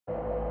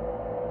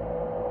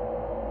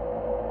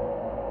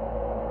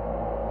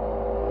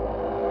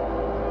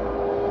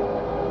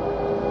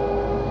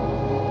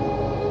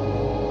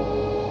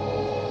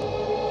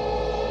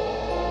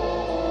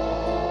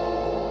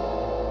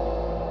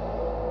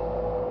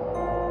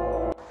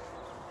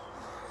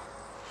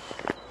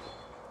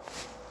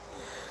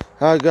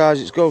Hi guys,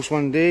 it's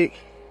GHOSTMANDEAK'S.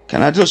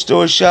 Can I just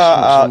do a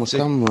shout out to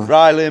camera.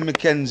 Riley and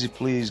Mackenzie,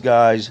 please,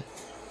 guys?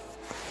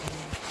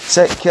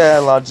 Take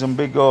care, lads, and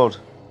be good.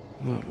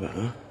 Not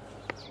better.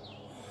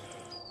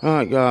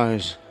 Right,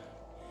 guys.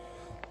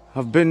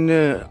 I've been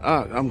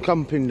I'm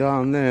camping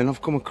down there and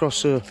I've come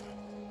across an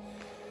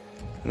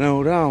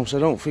old house. I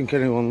don't think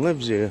anyone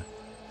lives here.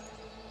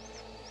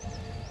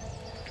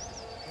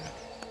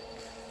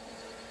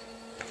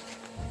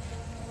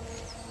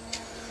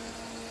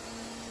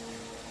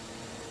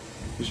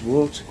 There's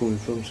water coming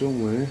from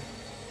somewhere.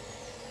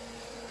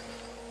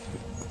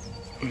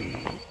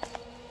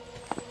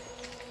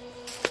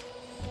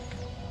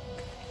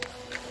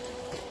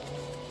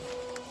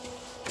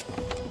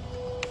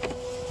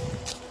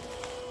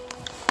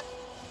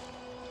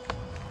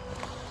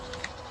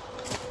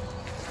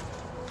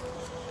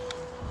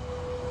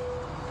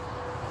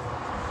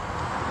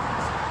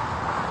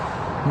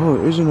 Oh,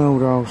 it is an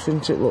old house,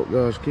 isn't it? Look,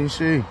 guys, can you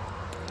see?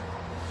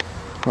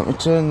 Let me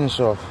turn this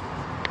off.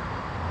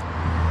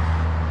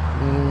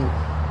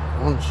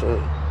 One sec.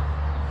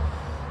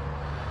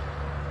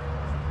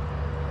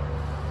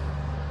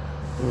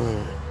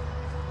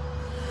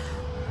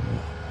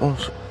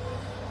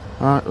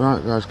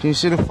 Right, guys, can you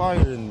see the fire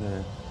in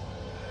there?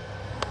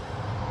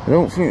 I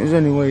don't think there's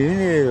any way in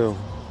here though.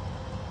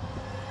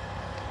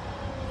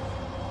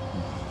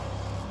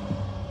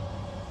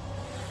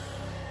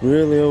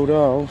 Really old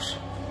house.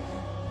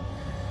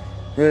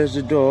 There's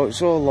the door,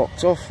 it's all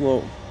locked off,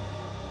 look.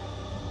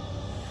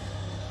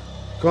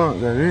 Can't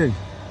get in.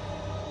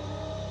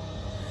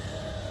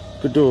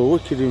 Could do a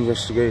wicked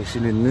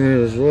investigation in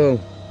there as well.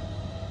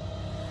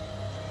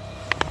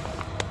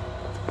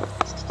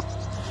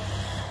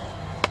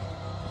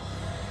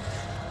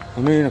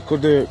 I mean, I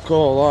could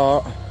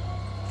call that.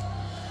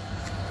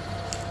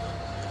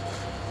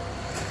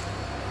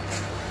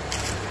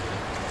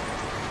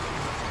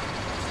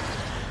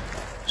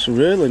 It's a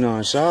really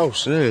nice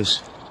house,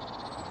 this.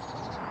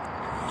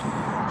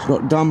 It's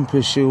got damp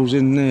issues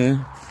in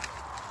there.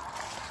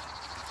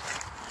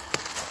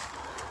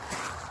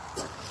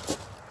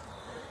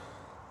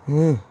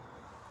 I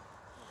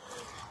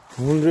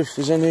wonder if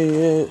there's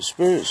any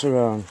spirits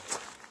around.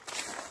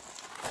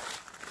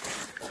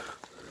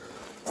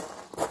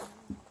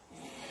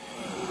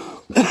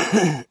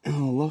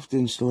 Loft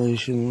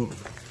installation.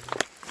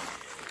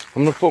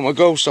 I'm gonna put my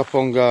ghost up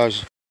on,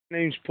 guys. My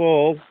name's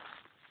Paul.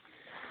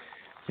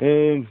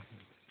 I'm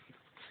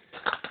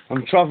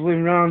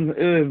travelling around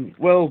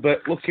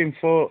Welbeck looking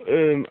for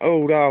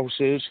old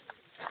houses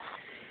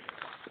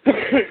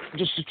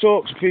just to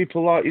talk to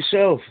people like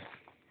yourself.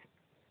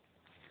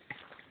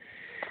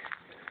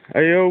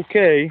 Are you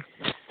okay?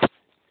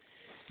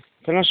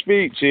 Can I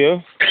speak to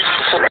you?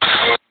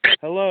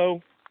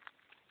 Hello?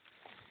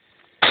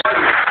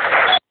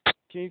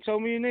 Can you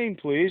tell me your name,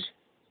 please?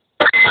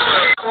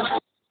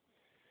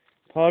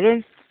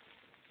 Pardon?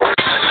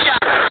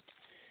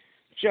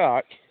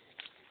 Jack?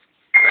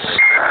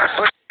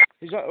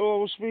 Is that who I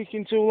was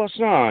speaking to last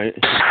night?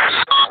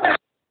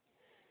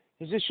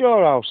 Is this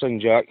your house then,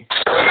 Jack?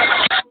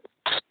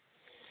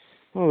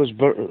 Oh, there's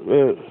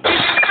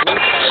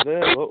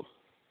there, look.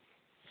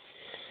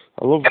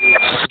 I love it.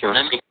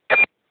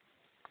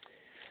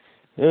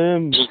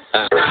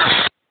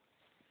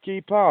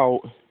 Keep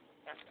out.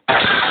 Do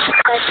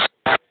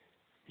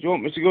you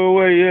want me to go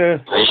away? Yeah.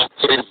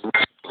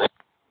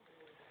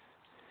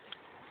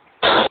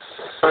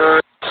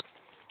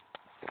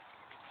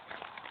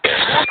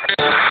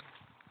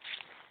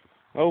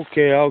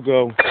 Okay, I'll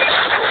go.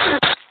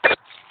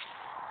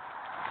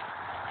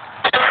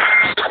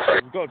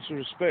 I've got to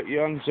respect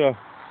your answer.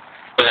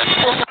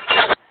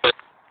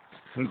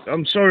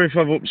 I'm sorry if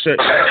I've upset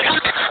you.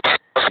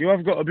 You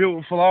have got a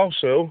beautiful house,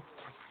 though.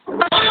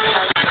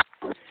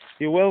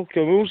 You're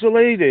welcome. Who's the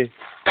lady?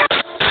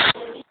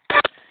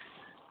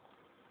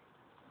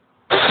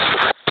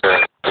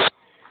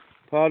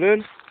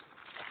 Pardon?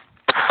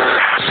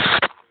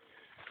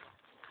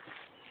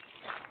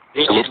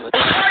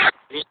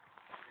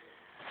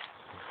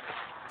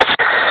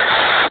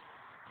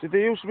 Did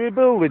there used to be a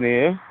building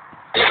here?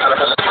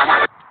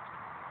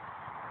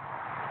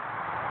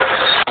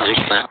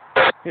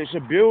 It's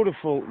a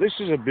beautiful, this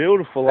is a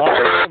beautiful house.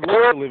 I'd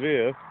love to live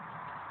here.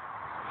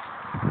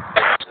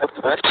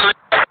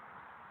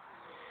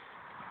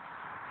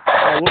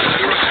 I would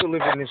love to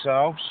live in this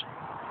house.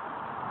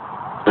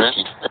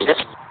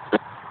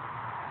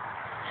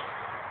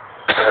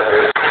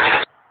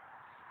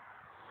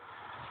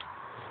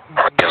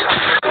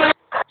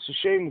 It's a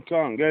shame we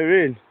can't go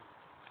in.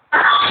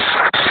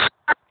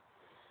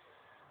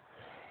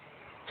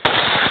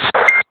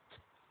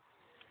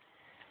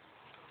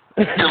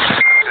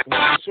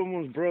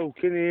 Someone's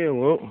broken here,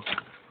 look.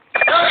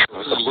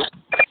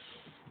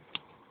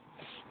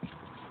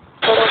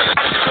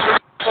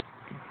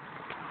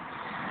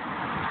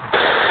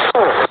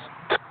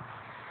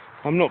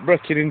 I'm not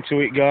breaking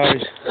into it,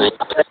 guys.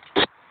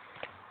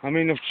 I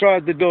mean, I've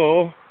tried the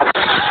door.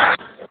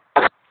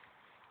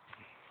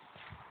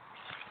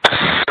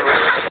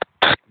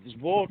 There's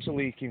water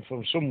leaking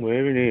from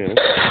somewhere in here.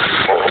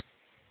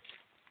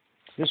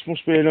 This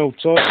must be an old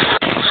toy.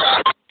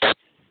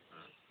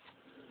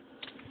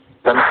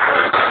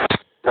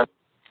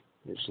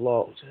 It's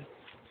locked.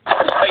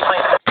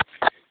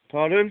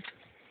 Pardon?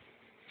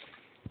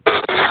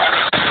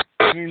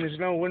 I mean, there's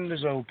no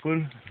windows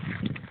open.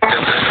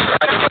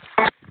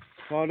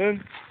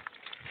 Pardon?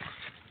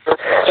 Do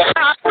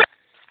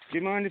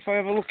you mind if I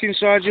have a look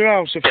inside your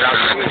house?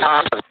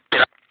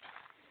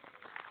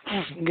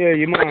 Yeah,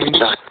 you mind?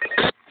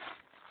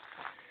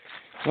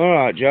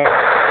 Alright, Jack.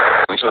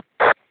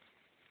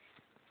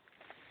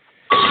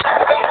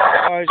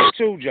 Is there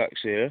two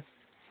Jacks here?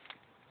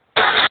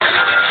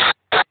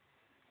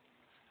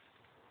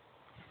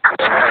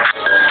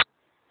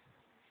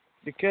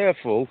 Be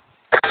careful.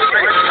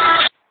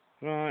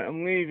 Right,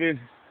 I'm leaving.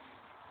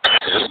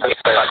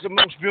 It's the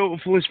most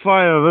beautifulest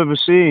fire I've ever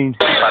seen.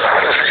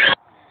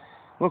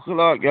 Look at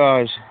that,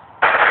 guys.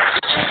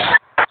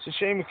 It's a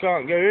shame we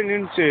can't get in,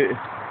 isn't it?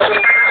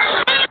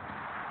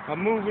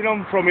 I'm moving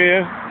on from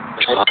here.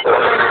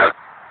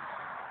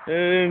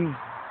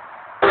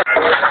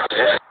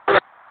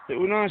 It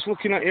was nice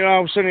looking at your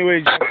house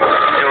anyway, Jack.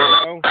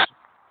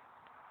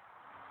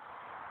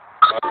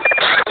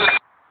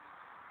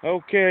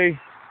 Okay.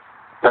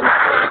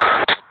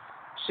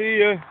 See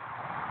ya.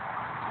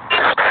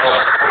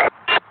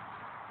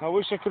 I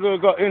wish I could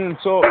have got in and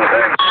talked.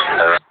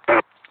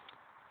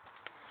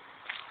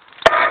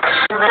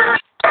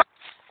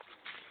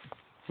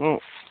 Oh,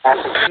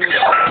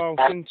 wow,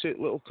 isn't it?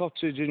 Little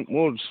cottage in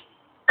woods.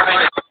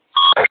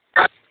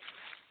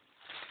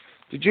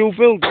 Did you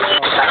build it?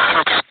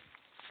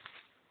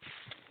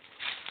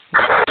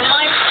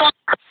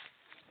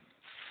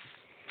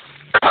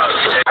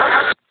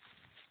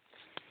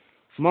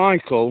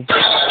 Michael?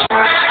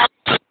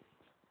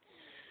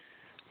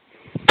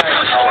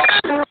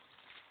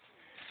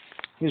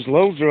 There's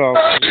loads around.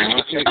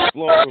 You can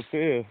explore up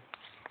here.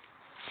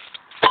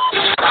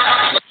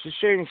 It's a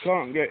shame I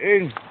can't get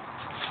in.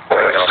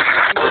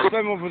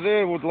 Them over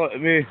there would let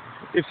me,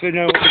 if they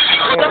know what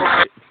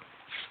it's.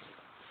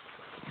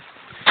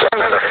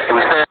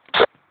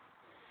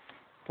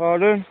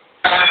 Pardon?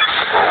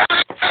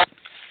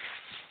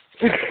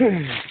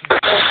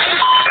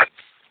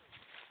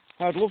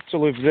 I'd love to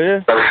live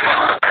there.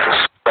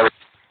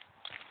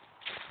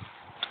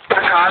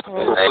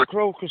 Oh, the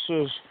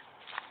crocuses.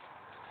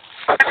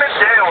 Look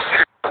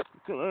at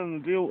them, they're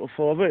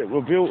beautiful. I bet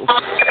we're beautiful.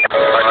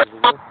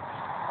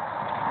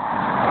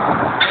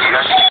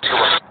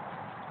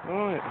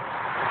 Right.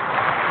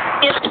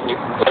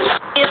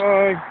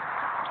 Bye.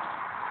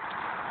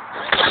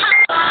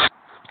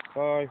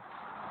 Bye.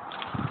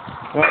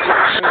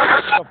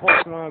 Right, stop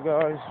off now,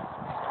 guys.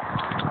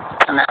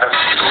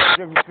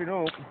 Everything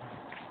up.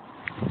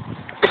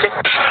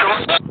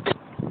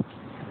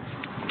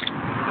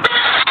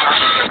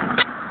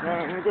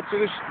 Right, I'm going to go to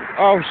this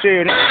house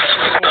here.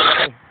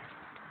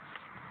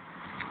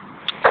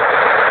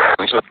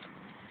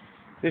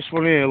 This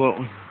one here, look.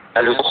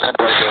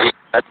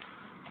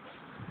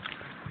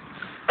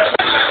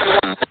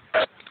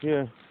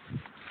 Yeah.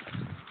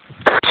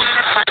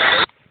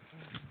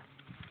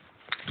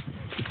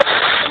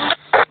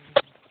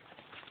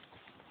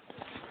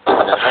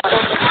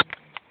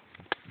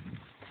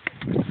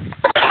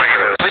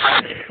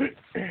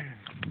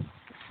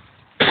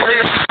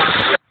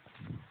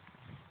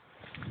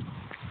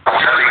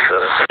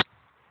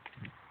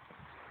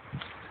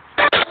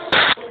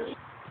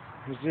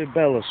 Is there a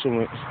bell or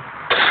something?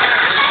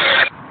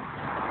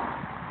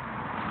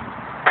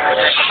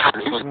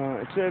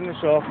 Right, turn this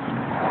off.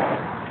 Right.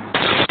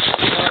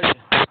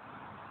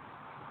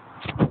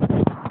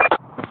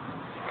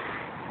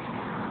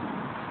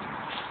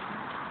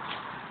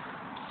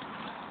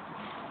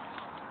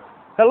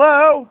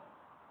 Hello?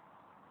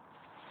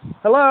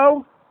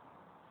 Hello?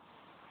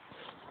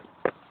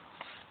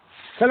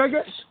 Can I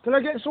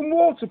get some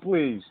water,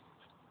 please?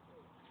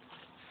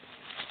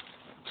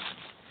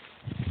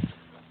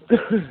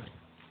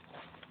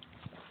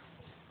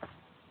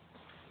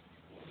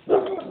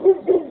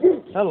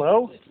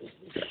 Hello? Is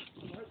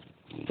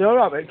it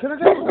alright, mate? Can I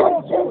get some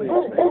water, please?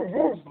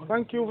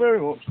 Thank you very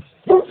much.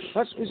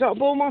 Is that a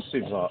bull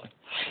mastiff, that?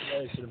 Yeah,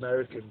 it's an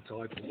American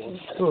type of one.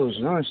 Oh, it's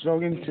a nice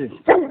dog, isn't it?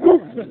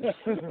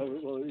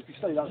 Well, if you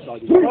stay that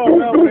side, Oh,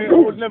 no, mate, I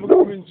would never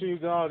come into your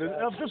garden.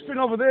 I've just been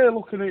over there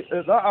looking at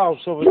that house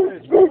over there.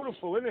 It's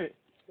beautiful, isn't it?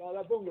 oh,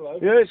 that bungalow?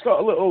 Yeah, it's got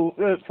a little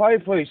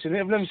fireplace in it.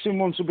 I've never seen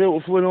one so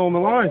beautiful in all my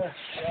life. Yeah,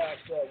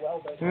 it's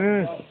well done.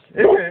 Yeah.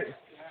 Is it?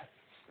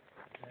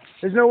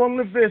 Has no one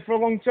lived there for a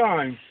long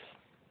time?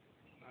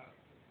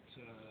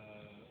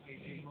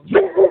 18 months.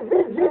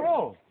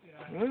 Oh.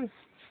 Yeah.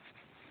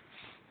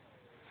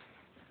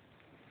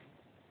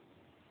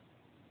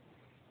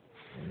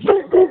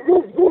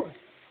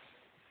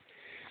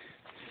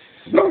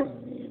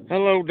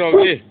 Hello,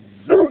 doggy.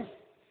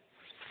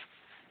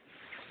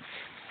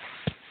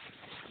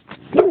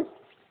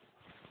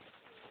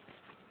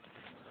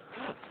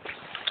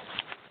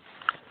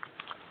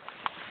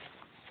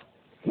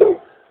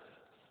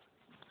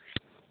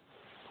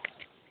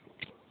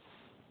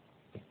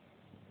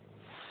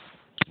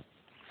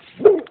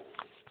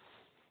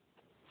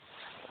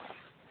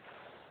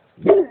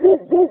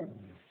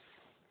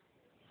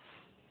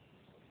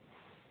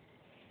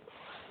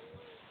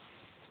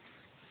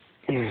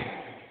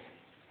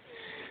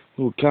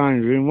 Well,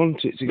 kind of him,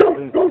 wasn't it? To get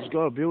in. He's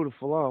got a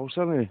beautiful house,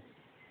 hasn't he?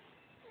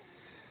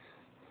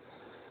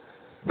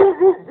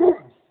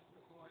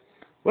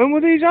 When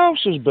were these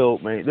houses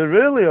built, mate? They're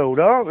really old,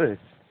 aren't they?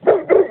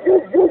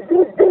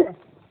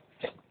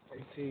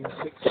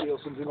 1860 or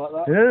something like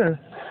that. Yeah.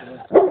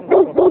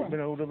 It's been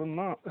older than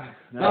that.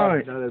 No,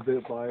 Right. no, they're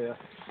built by the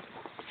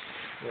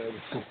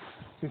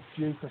 5th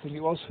Duke, I think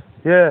it was.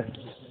 Yeah.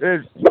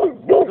 There's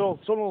all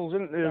tunnels,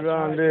 isn't there,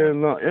 around here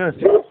and that, yeah.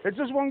 It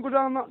does one go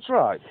down that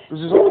track? Because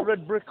there's all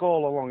red brick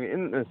all along it,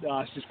 isn't there? No,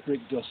 it's just brick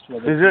dust.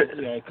 Is it?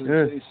 Yeah, because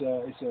Yeah. it's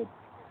a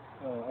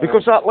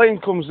Because that lane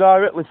comes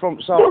directly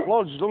from South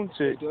Lodge, doesn't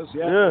it? It does,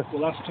 yeah. Yeah. The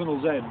last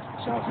tunnel's end,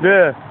 south.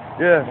 Yeah,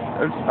 yeah.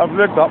 I've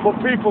read that, but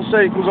people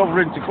say it goes over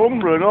into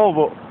Cumbria and all,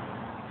 but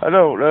I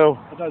don't know.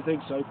 I don't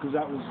think so, because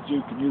that was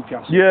Duke of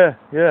Newcastle. Yeah,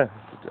 yeah.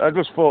 I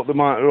just thought they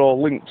might have all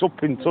linked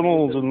up in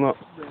tunnels and that.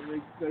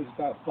 There's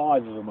about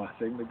 5 of them, I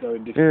think, that go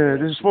in different Yeah,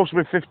 directions. there's supposed to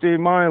be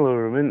 15 mile of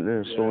them, isn't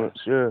there? Yeah. So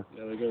it's, yeah.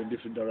 Yeah, they go in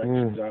different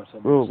directions out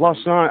on Well,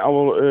 last night I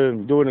was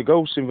doing a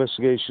ghost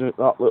investigation at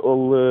that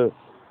little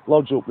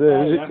lodge up there.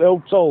 Oh, Is yeah. it the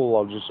Hotel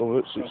Lodge or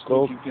something? That's It's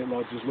called. Drinking Pit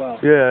Lodge as well.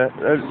 Yeah.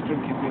 This is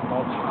Drinking Pit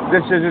Lodge.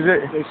 This is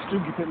it? There's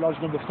Drinking Pit Lodge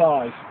number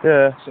 5,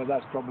 Yeah. so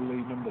that's probably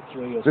number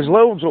 3 or There's something.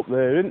 loads up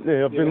there, isn't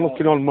there? I've been Yeah,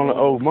 looking on one of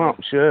old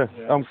maps, yeah.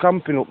 Yeah. I'm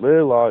camping up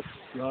there, like.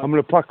 Right. I'm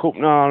going to pack up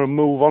now and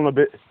move on a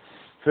bit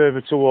further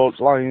towards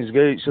Lions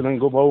Gates and then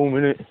go home,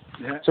 innit,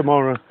 Yeah.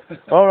 tomorrow.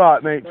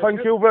 Alright, mate.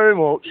 Thank you very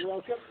much. You're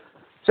welcome.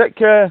 Take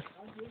care.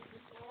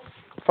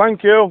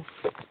 Thank you.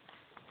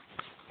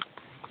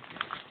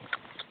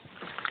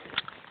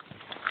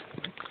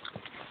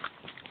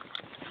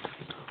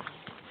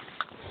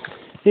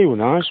 He was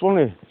nice,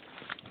 wasn't he?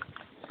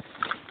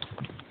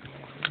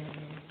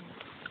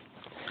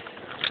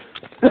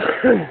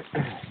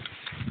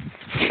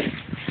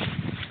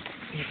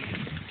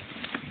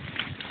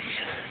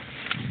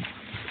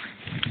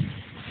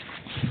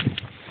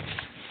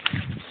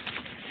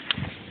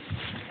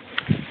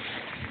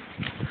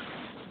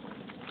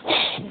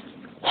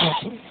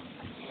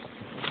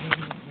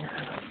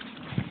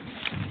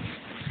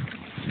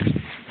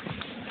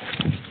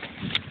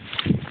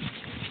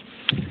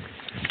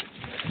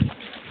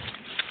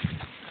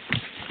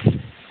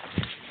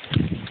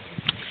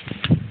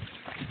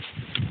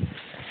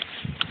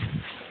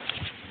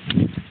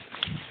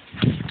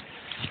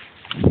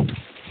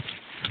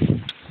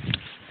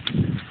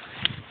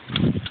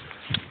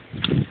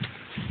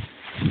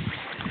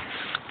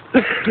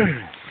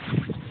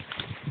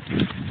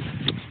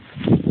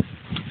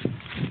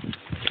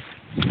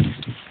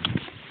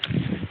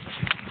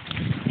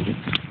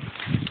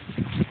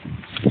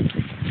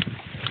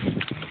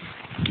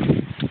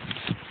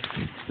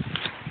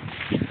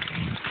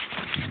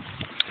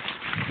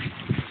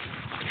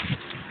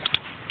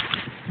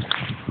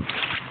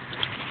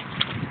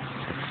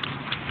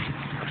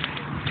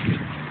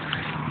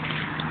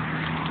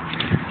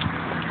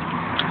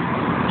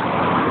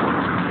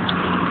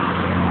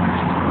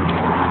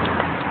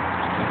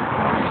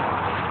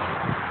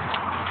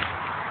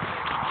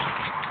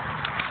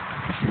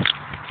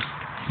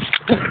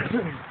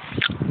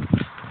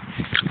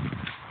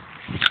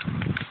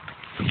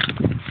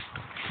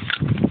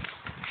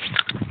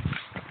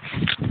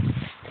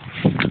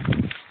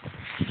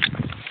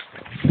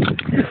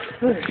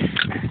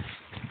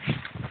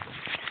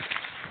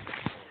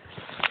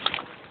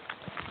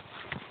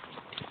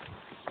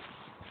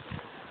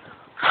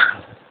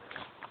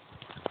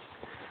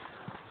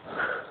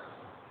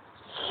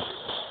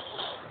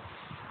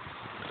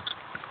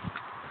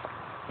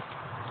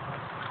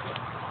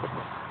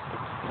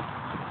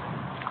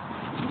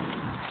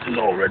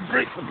 No red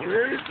brick for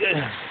here, is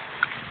there?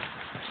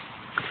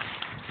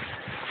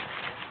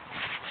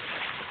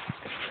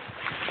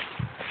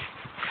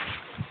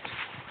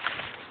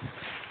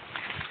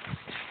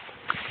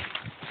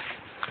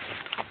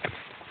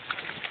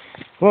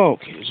 Look,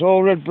 it's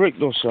all red brick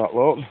dust, that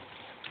lot.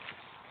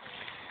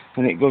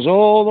 And it goes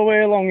all the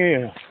way along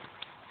here.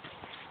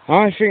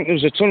 I think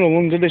there's a tunnel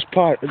under this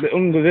pipe,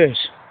 under this.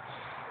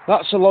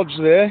 That's a lodge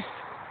there.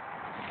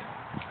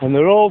 And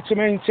they're all to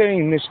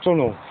maintain this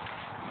tunnel.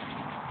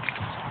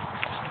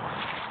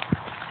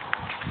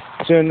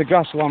 Turn the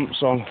gas lamps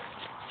on.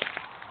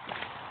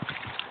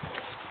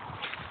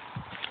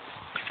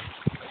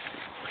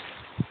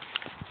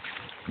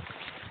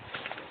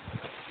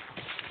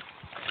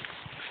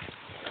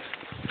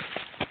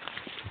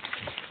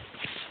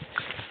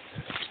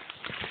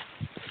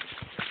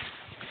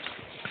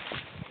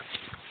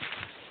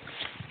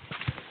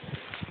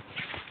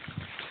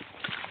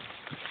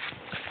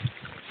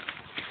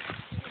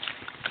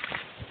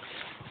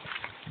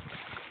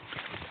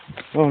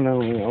 Oh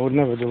no, I would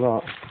never do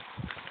that.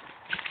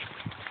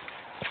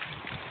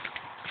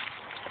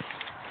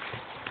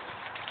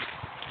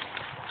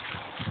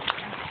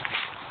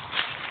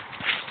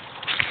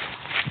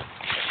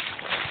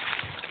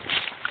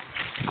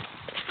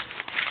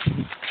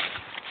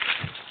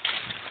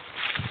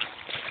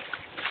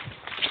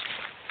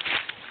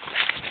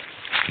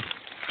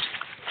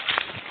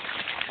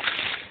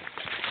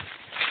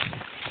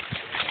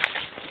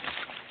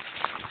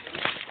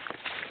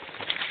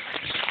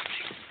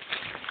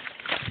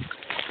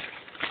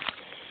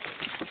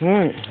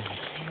 Right.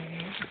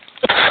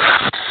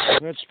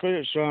 Red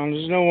spirits round.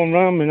 There's no one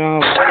round me now.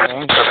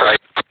 Right?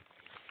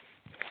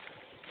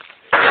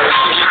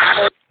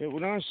 It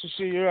was nice to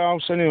see your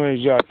house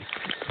anyway, Jack.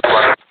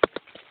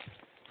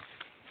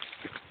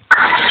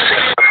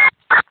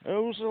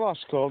 Who's the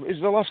last call? Is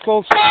the last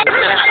call?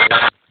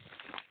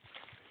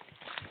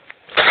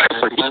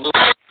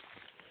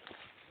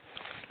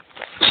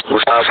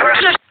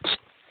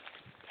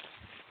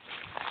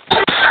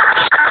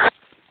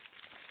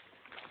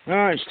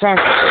 Right, it's time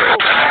to go,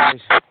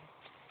 guys.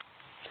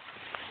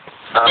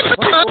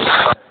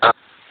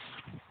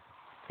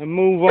 And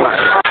move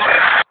on.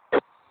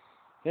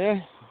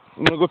 Yeah,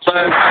 I'm gonna go to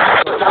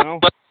now.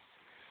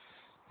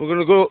 We're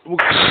gonna go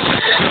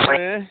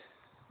there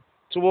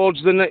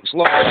towards the next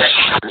lot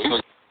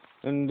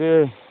and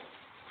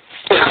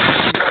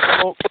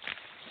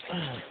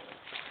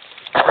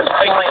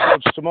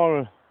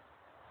tomorrow.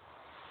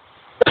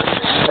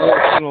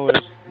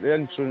 The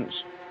entrance.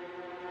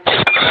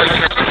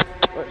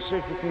 Let's see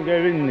if we can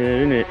get in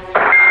there, innit?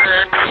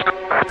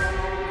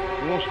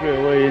 There must be a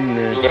way in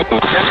there.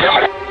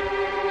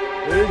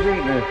 There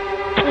isn't there?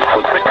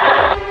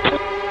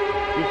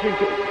 You think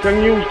can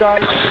you use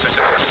that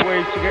way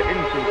to get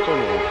into the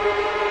tunnel?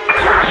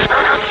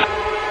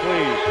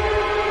 Please.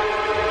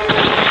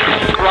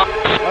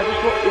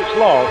 It's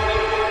locked.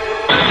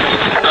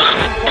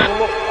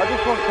 I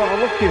just want to have a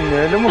look in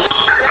there. There must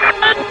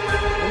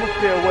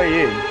be a way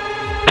in.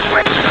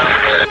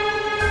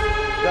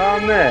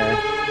 Down there.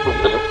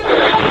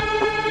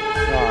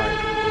 Right.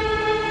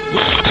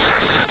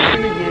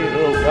 I'm ignorant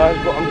though, guys,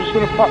 but I'm just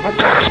going to pack my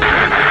stuff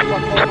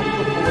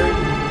away.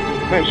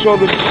 Make sure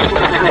there's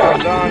stuff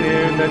down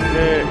here, and then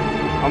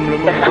I'm going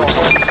to move on.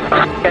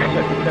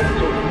 Set the tent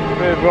up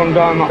further on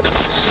down that.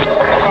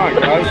 Right,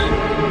 guys.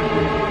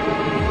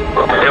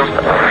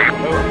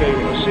 Okay,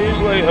 I'll see you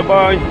later.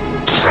 Bye.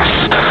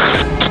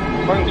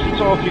 Thanks for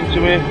talking to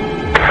me.